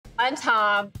One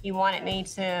time, he wanted me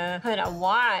to put a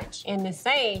watch in the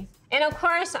safe. And of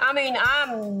course, I mean,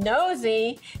 I'm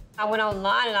nosy. I went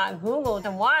online and I Googled the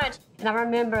watch. And I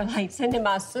remember like sending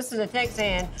my sister a text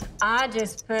saying, I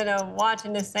just put a watch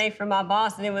in the safe for my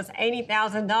boss and it was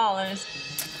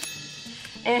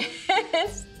 $80,000. And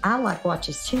I like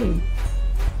watches too,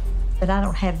 but I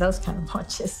don't have those kind of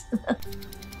watches.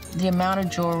 The amount of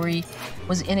jewelry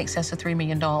was in excess of $3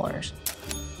 million.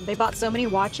 They bought so many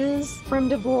watches from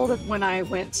DeBoule that when I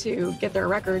went to get their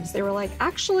records, they were like,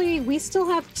 actually, we still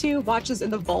have 2 watches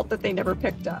in the vault that they never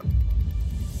picked up.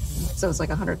 So it's like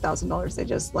 $100,000 they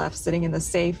just left sitting in the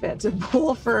safe at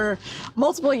DeBoule for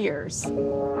multiple years.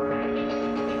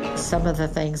 Some of the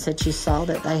things that you saw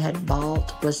that they had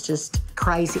bought was just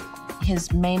crazy.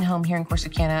 His main home here in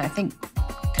Corsicana, I think,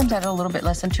 comes out a little bit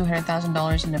less than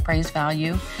 $200,000 in appraised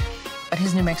value. But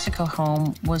his New Mexico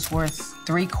home was worth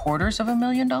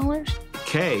 $750,000.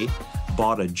 Kay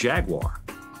bought a Jaguar,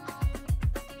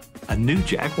 a new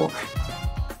Jaguar.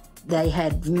 They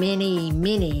had many,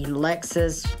 many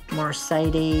Lexus,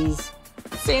 Mercedes.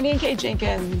 Sandy and Kay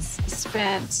Jenkins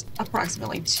spent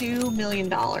approximately $2 million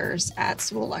at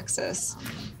Sewell Lexus.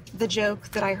 The joke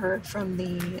that I heard from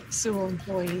the Sewell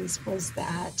employees was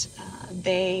that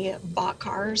they bought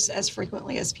cars as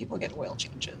frequently as people get oil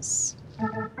changes.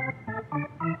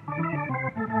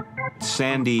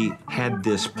 Sandy had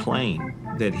this plane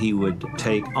that he would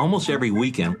take almost every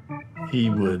weekend. He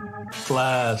would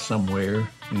fly somewhere,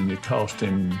 and it cost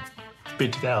him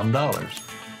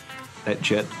 $50,000. That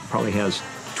jet probably has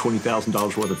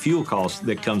 $20,000 worth of fuel costs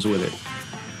that comes with it.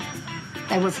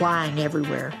 They were flying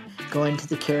everywhere, going to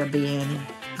the Caribbean,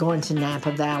 going to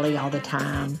Napa Valley all the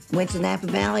time. Went to Napa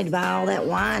Valley to buy all that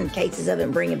wine, cases of it,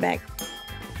 and bring it back.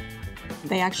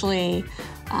 They actually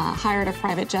hired a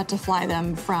private jet to fly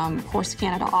them from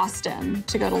Corsicana to Austin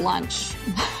to go to lunch.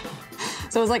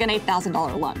 So it was like an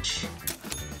 $8,000 lunch.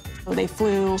 So they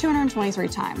flew 223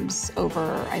 times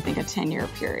over, I think, a 10-year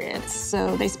period.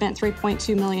 So they spent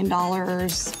 $3.2 million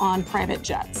on private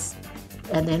jets.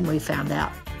 And then we found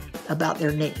out about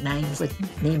their nicknames with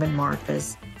Neiman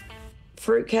Marcus.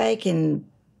 Fruitcake and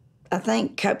I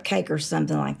think Cupcake or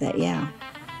something like that, yeah.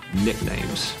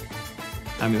 Nicknames.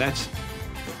 I mean, that's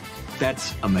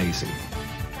amazing.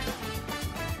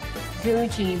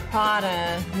 Gucci,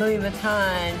 Prada, Louis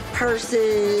Vuitton.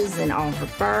 Purses and all her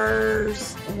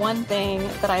furs. One thing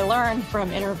that I learned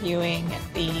from interviewing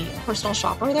the personal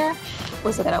shopper there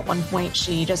was that at one point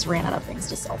she just ran out of things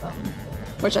to sell them,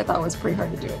 which I thought was pretty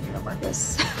hard to do at Neiman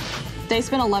Marcus. They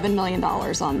spent $11 million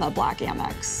on the black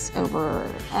Amex over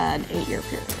an 8-year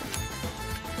period.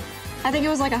 I think it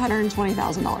was like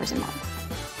 $120,000 a month,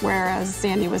 whereas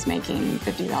Sandy was making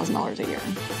 $50,000 a year.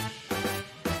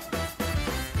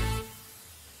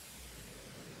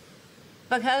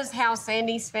 Because how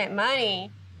Sandy spent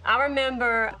money, I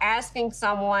remember asking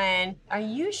someone, are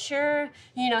you sure,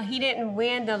 he didn't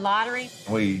win the lottery?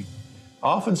 We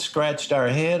often scratched our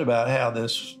head about how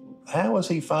was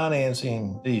he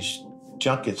financing these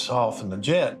junkets off in the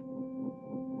jet?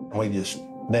 We just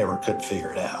never could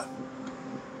figure it out.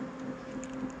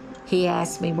 He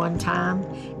asked me one time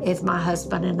if my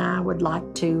husband and I would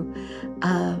like to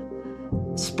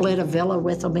split a villa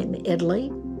with him in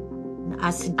Italy.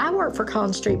 I said, I work for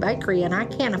Collins Street Bakery and I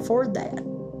can't afford that.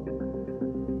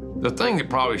 The thing that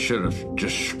probably should have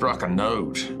just struck a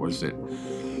note was that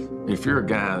if you're a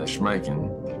guy that's making,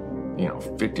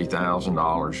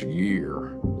 $50,000 a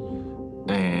year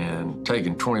and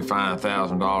taking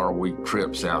 $25,000 a week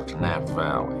trips out to Napa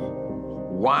Valley,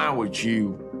 why would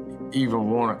you even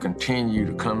want to continue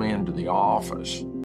to come into the office